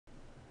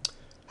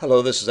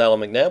Hello, this is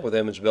Alan McNabb with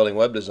Image Building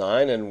Web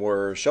Design, and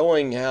we're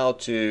showing how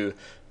to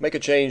make a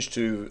change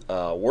to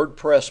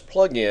WordPress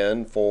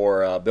plugin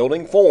for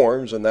building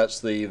forms, and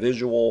that's the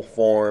Visual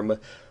Form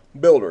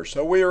Builder.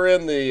 So we are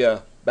in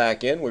the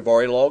back end. We've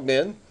already logged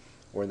in.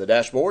 We're in the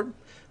dashboard.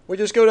 We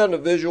just go down to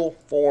Visual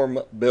Form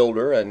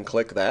Builder and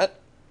click that,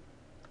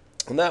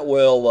 and that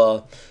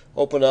will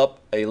open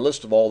up a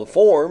list of all the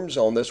forms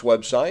on this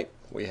website.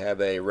 We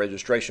have a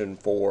registration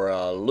for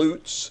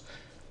Loots.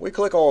 We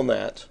click on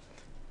that.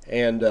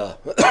 And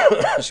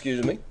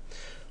excuse me,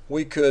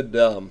 we could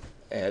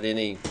add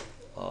any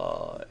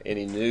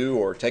new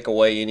or take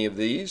away any of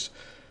these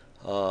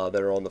that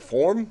are on the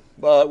form,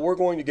 but we're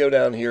going to go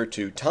down here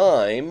to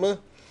time.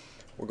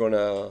 We're going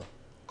to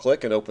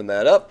click and open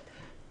that up,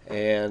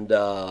 and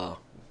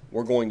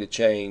we're going to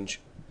change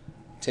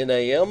 10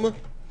 a.m.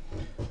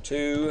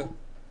 to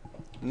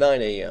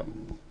 9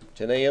 a.m.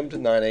 10 a.m. to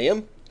 9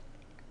 a.m.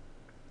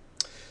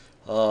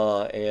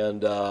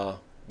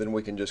 Then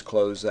we can just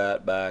close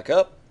that back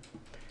up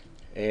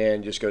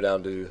and just go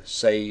down to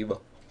Save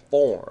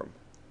Form,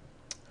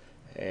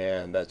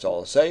 and that's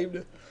all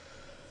saved.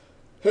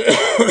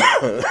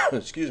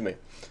 Excuse me.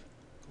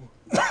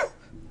 I'm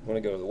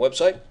going to go to the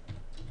website,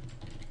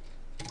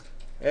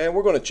 and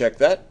we're going to check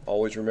that.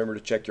 Always remember to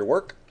check your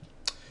work.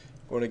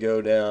 I'm going to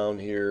go down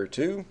here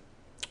to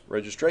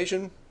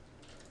Registration,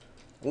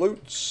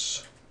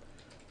 Loots,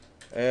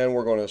 and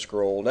we're going to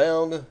scroll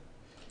down,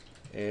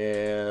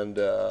 and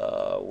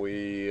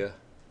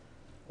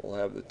we'll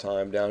have the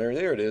time down here.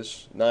 There it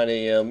is. 9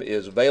 a.m.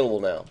 is available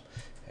now.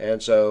 And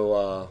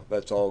so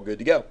that's all good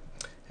to go.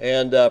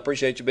 And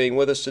appreciate you being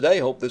with us today.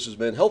 Hope this has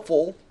been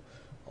helpful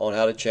on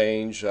how to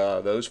change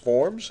those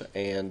forms.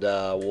 And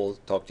we'll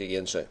talk to you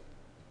again soon.